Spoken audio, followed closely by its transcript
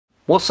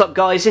What's up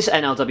guys, it's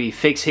NLW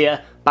Figs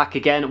here, back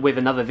again with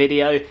another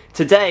video.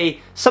 Today,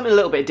 something a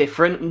little bit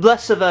different,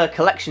 less of a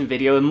collection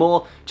video and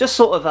more just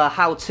sort of a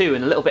how-to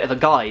and a little bit of a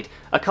guide.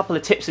 A couple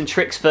of tips and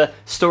tricks for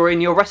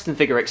storing your wrestling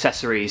figure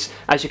accessories.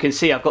 As you can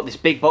see, I've got this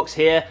big box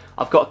here,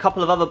 I've got a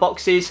couple of other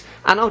boxes,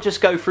 and I'll just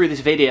go through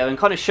this video and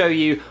kind of show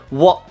you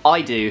what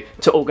I do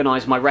to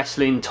organise my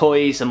wrestling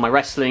toys and my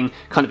wrestling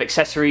kind of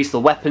accessories,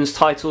 the weapons,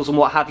 titles and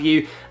what have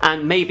you,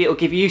 and maybe it'll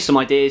give you some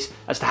ideas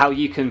as to how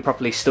you can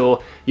properly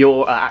store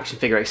your action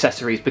figure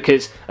accessories,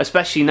 because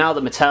especially now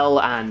that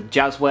Mattel and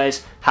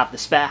Jazwares have the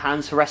spare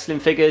hands for wrestling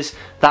figures,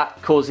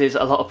 that causes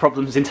a lot of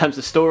problems in terms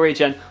of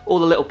storage, and all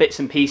the little bits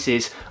and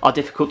pieces are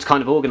difficult to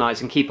kind of organise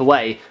and keep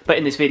away. But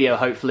in this video,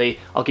 hopefully,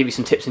 I'll give you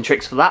some tips and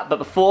tricks for that. But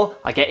before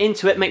I get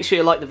into it, make sure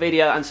you like the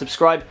video and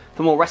subscribe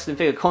for more wrestling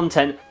figure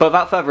content. But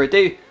without further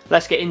ado,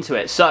 let's get into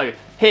it. So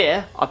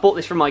here, I bought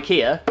this from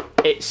IKEA.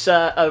 It's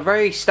a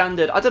very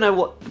standard, I don't know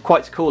what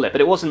quite to call it,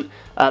 but it wasn't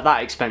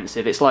that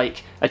expensive. It's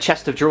like a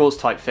chest of drawers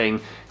type thing,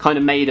 kind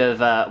of made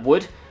of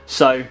wood.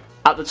 So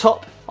at the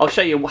top, I'll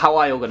show you how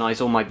I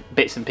organise all my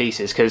bits and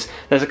pieces, because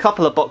there's a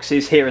couple of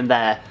boxes here and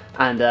there,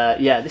 and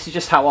yeah, this is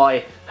just how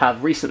I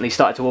have recently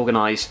started to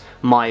organise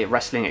my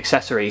wrestling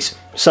accessories.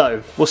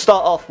 So we'll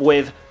start off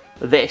with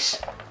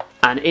this,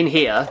 and in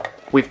here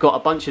we've got a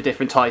bunch of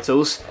different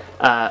titles.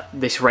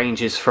 This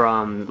ranges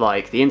from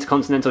like the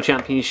Intercontinental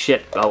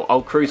Championship,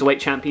 old Cruiserweight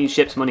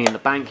Championships, Money in the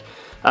Bank,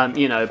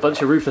 you know, a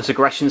bunch of Ruthless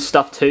Aggression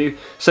stuff too.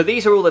 So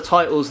these are all the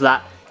titles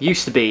that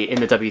used to be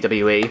in the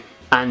WWE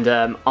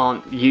and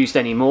aren't used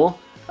anymore.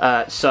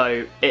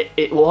 So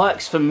it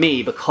works for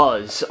me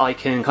because I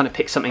can kind of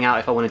pick something out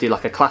if I want to do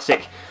like a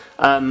classic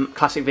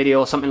video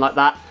or something like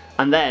that.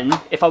 And then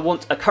if I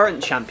want a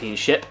current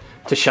championship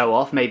to show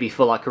off, maybe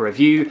for like a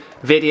review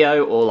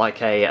video or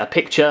like a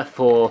picture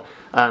for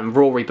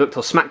Raw Rebooked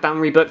or SmackDown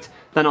Rebooked,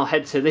 then I'll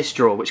head to this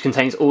drawer, which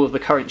contains all of the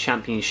current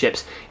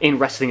championships in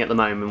wrestling at the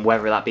moment,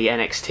 whether that be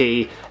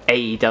NXT,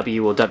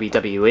 AEW or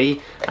WWE,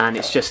 and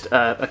it's just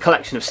a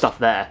collection of stuff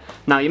there.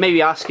 Now you may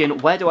be asking,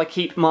 where do I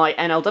keep my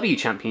NLW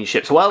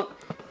championships? Well,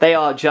 they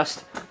are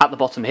just at the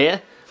bottom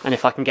here, and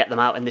if I can get them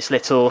out in this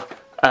little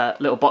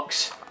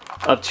box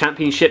of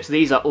championships,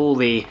 these are all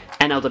the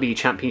NLW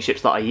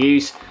championships that I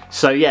use.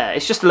 So yeah,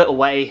 it's just a little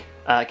way,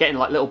 getting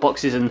like little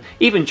boxes, and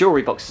even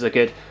jewellery boxes are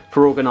good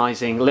for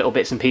organising little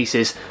bits and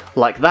pieces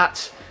like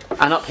that.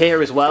 And up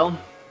here as well,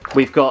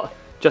 we've got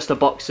just a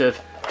box of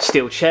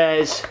steel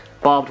chairs,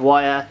 barbed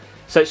wire.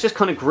 So it's just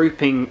kind of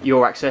grouping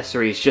your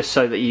accessories just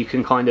so that you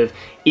can kind of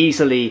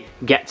easily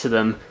get to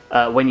them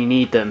when you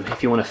need them,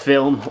 if you want to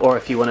film or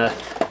if you want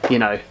to, you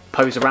know,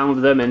 pose around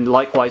with them. And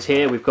likewise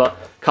here, we've got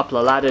a couple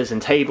of ladders and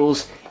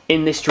tables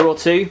in this drawer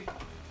too.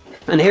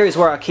 And here is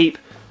where I keep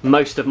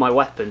most of my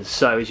weapons.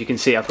 So as you can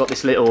see, I've got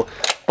this little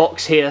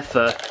box here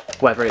for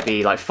whether it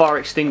be like fire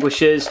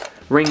extinguishers,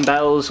 ring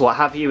bells, what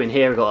have you. In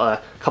here I've got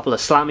a couple of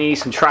slammies,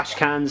 some trash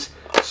cans,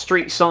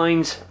 street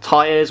signs,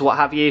 tyres, what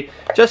have you.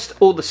 Just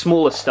all the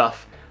smaller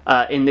stuff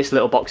in this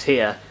little box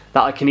here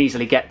that I can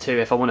easily get to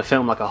if I want to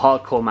film like a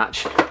hardcore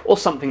match or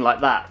something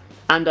like that.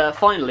 And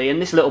finally, in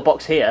this little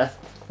box here,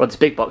 or this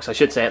big box I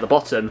should say at the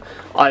bottom,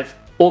 I've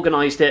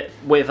organised it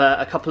with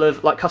a couple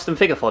of like custom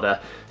figure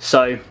fodder.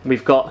 So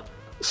we've got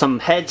some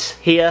heads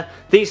here.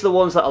 These are the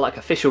ones that are like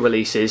official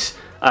releases,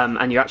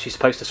 and you're actually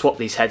supposed to swap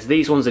these heads.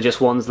 These ones are just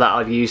ones that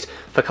I've used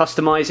for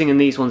customizing, and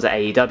these ones are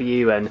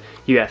AEW and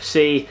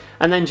UFC,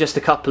 and then just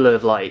a couple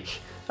of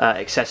like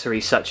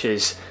accessories such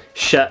as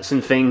shirts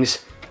and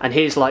things. And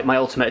here's like my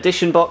Ultimate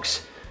Edition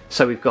box.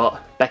 So we've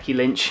got Becky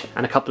Lynch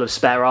and a couple of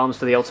spare arms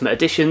for the Ultimate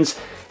Editions.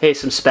 Here's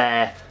some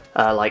spare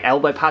like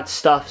elbow pad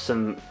stuff,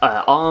 some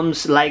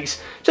arms,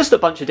 legs, just a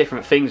bunch of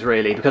different things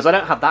really, because I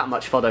don't have that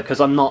much fodder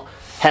because I'm not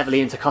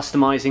heavily into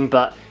customizing,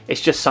 but it's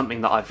just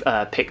something that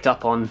I've picked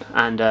up on,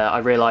 and I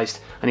realised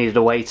I needed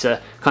a way to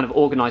kind of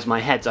organise my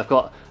heads. I've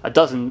got a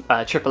dozen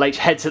Triple H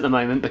heads at the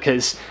moment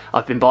because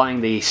I've been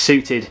buying the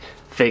suited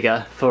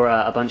figure for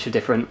a bunch of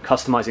different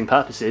customising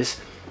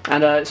purposes.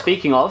 And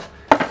speaking of,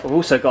 I've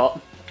also got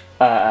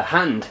a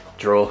hand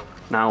drawer.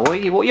 Now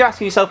what you're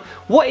asking yourself,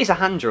 what is a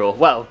hand drawer?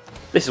 Well,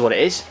 this is what it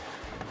is.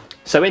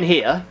 So in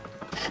here,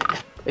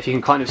 if you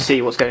can kind of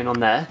see what's going on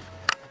there,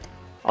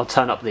 I'll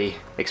turn up the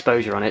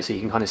exposure on it so you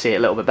can kind of see it a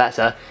little bit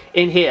better.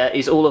 In here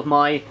is all of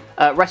my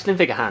wrestling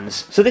figure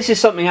hands. So this is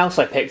something else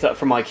I picked up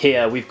from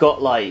IKEA. We've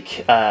got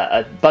like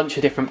a bunch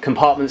of different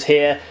compartments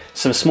here,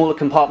 some smaller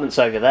compartments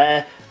over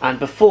there, and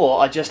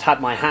before I just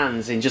had my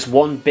hands in just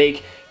one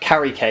big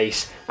carry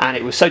case, and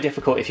it was so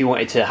difficult if you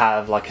wanted to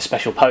have like a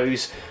special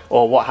pose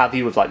or what have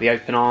you with like the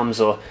open arms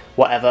or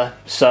whatever.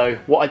 So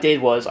what I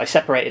did was I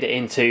separated it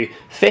into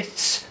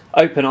fists,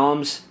 open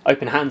arms,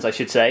 open hands I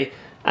should say,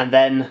 and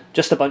then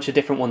just a bunch of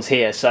different ones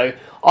here. So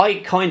I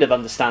kind of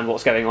understand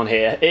what's going on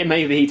here. It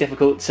may be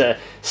difficult to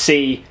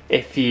see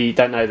if you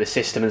don't know the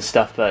system and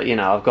stuff, but you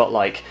know, I've got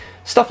like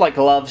stuff like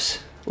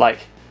gloves, like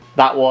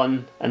that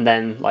one, and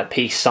then like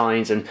peace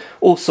signs and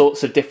all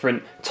sorts of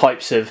different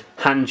types of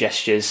hand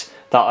gestures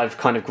that I've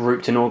kind of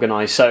grouped and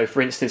organised. So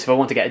for instance, if I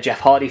want to get a Jeff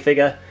Hardy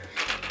figure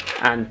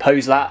and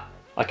pose that,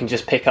 I can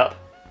just pick up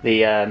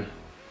the,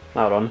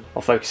 hold on,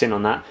 I'll focus in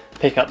on that,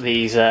 pick up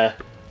these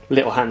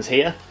little hands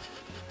here.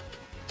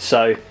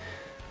 So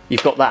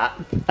you've got that,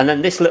 and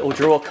then this little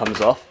drawer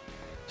comes off.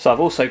 So I've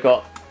also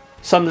got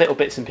some little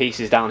bits and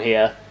pieces down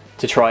here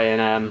to try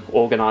and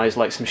organise,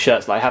 like some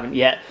shirts that I haven't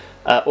yet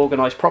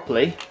organised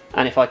properly.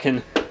 And if I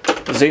can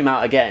zoom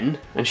out again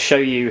and show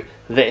you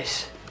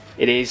this,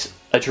 it is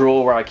a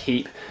drawer where I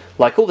keep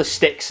like all the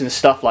sticks and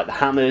stuff, like the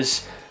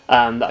hammers,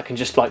 that I can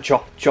just like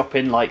drop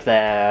in like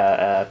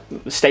their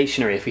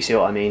stationery, if you see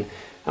what I mean.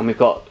 And we've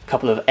got a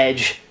couple of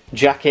Edge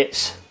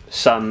jackets,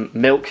 some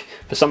milk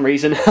for some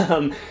reason,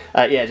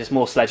 yeah, just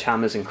more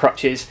sledgehammers and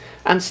crutches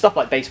and stuff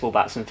like baseball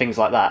bats and things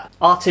like that.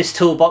 Artist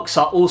toolbox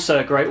are also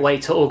a great way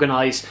to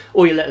organise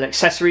all your little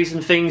accessories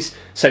and things.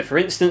 So for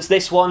instance,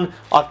 this one,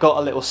 I've got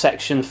a little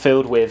section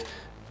filled with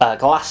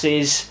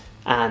glasses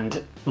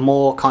and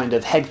more kind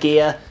of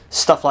headgear,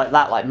 stuff like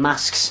that, like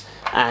masks.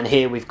 And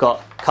here we've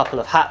got a couple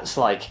of hats,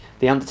 like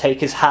the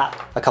Undertaker's hat,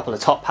 a couple of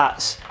top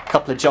hats, a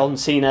couple of John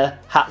Cena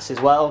hats as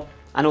well,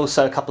 and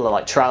also a couple of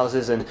like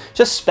trousers and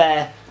just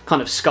spare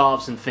kind of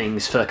scarves and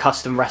things for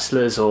custom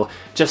wrestlers, or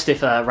just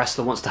if a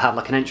wrestler wants to have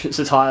like an entrance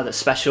attire that's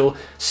special,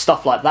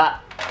 stuff like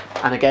that.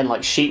 And again,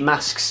 like sheet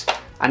masks.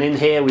 And in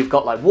here we've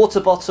got like water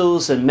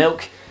bottles and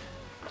milk.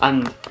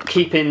 And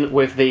keeping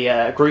with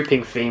the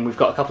grouping theme, we've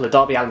got a couple of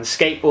Darby Allin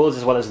skateboards,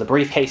 as well as the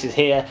briefcases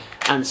here,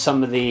 and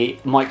some of the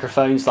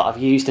microphones that I've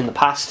used in the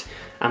past.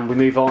 And we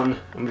move on,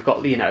 and we've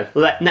got, you know,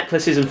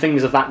 necklaces and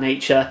things of that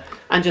nature,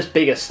 and just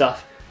bigger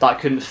stuff that I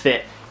couldn't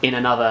fit in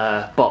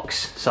another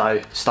box.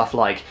 So stuff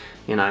like,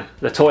 you know,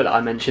 the toilet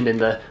I mentioned in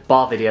the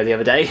bar video the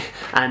other day,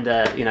 and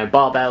you know,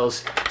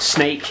 barbells,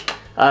 snake,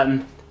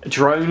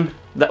 drone,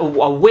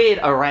 a weird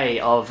array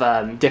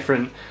of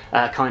different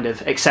kind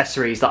of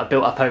accessories that I've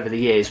built up over the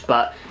years.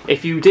 But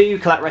if you do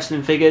collect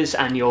wrestling figures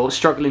and you're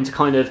struggling to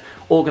kind of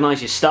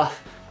organise your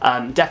stuff,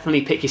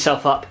 definitely pick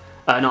yourself up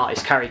an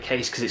artist carry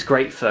case, because it's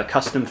great for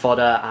custom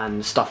fodder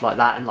and stuff like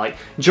that, and like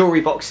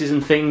jewellery boxes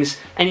and things,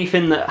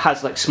 anything that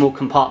has like small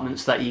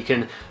compartments that you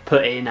can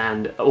put in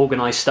and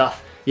organise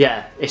stuff.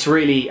 Yeah, it's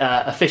really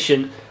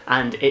efficient,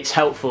 and it's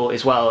helpful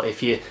as well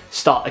if you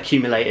start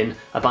accumulating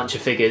a bunch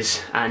of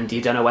figures and you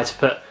don't know where to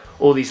put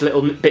all these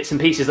little bits and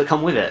pieces that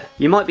come with it.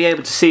 You might be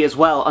able to see as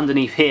well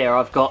underneath here,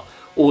 I've got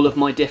all of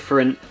my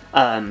different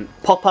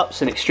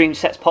pop-ups and Extreme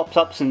Sets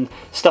pop-ups and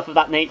stuff of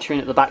that nature,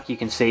 and at the back you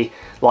can see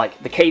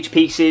like the cage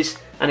pieces,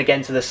 and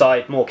again to the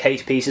side more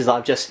cage pieces that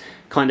I've just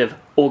kind of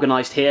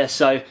organised here.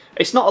 So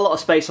it's not a lot of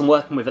space I'm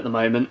working with at the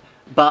moment,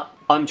 but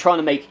I'm trying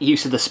to make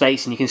use of the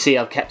space, and you can see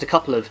I've kept a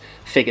couple of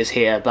figures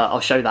here, but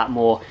I'll show that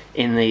more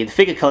in the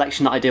figure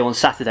collection that I do on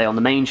Saturday on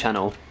the main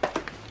channel.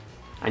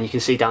 And you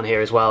can see down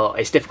here as well,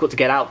 it's difficult to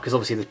get out because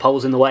obviously there's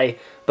poles in the way,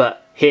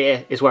 but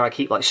here is where I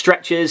keep like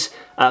stretchers,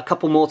 a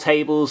couple more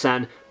tables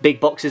and big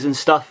boxes and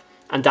stuff,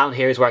 and down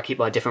here is where I keep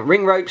my different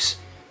ring ropes.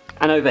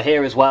 And over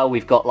here as well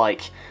we've got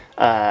like,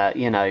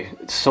 you know,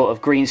 sort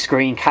of green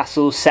screen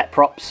castles, set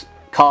props,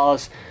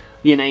 cars,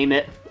 you name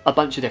it, a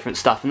bunch of different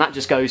stuff, and that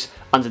just goes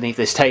underneath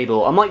this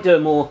table. I might do a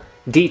more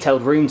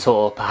detailed room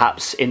tour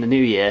perhaps in the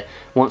new year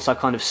once I've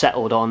kind of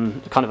settled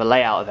on kind of a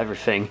layout of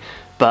everything,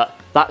 but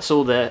that's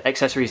all the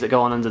accessories that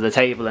go on under the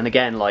table. And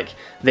again, like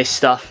this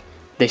stuff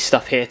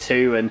here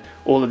too, and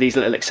all of these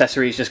little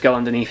accessories just go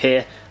underneath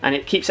here, and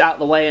it keeps it out of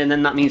the way, and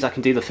then that means I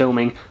can do the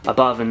filming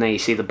above. And there you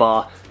see the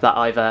bar that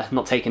I've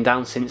not taken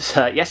down since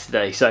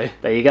yesterday, so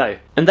there you go.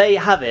 And there you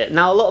have it.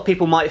 Now a lot of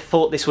people might have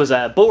thought this was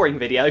a boring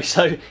video,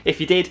 so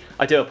if you did,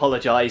 I do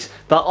apologise,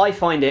 but I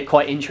find it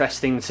quite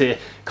interesting to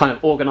kind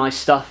of organise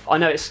stuff. I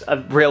know it's a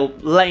real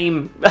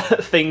lame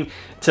thing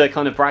to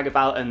kind of brag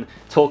about and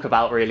talk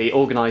about, really,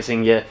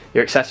 organising your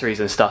accessories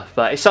and stuff,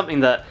 but it's something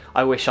that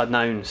I wish I'd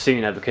known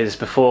sooner, because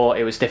before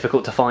it was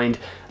difficult to find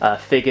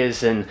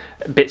figures and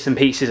bits and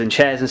pieces and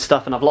chairs and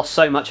stuff, and I've lost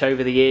so much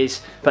over the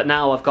years. But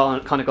now I've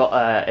kind of got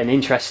an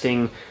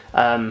interesting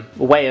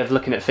way of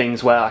looking at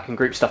things where I can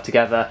group stuff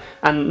together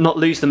and not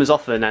lose them as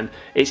often, and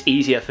it's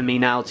easier for me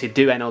now to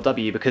do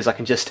NLW because I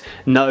can just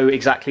know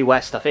exactly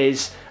where stuff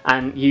is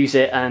and use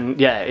it, and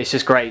yeah, it's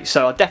just great.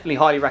 So I definitely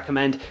highly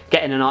recommend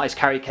getting an artist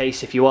carry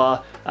case if you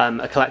are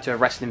a collector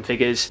of wrestling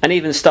figures, and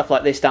even stuff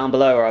like this down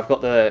below where I've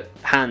got the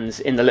hands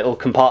in the little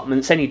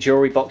compartments, any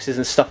jewellery boxes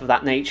and stuff of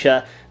that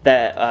nature.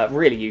 They're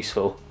really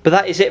useful. But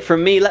that is it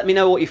from me. Let me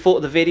know what you thought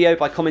of the video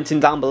by commenting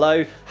down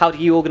below. How do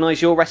you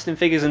organise your wrestling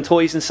figures and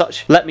toys and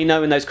such? Let me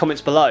know in those comments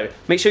below.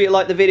 Make sure you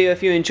like the video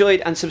if you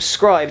enjoyed, and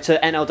subscribe to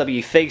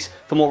NLW Figs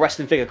for more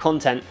wrestling figure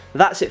content.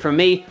 That's it from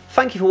me.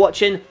 Thank you for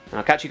watching, and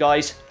I'll catch you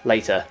guys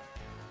later.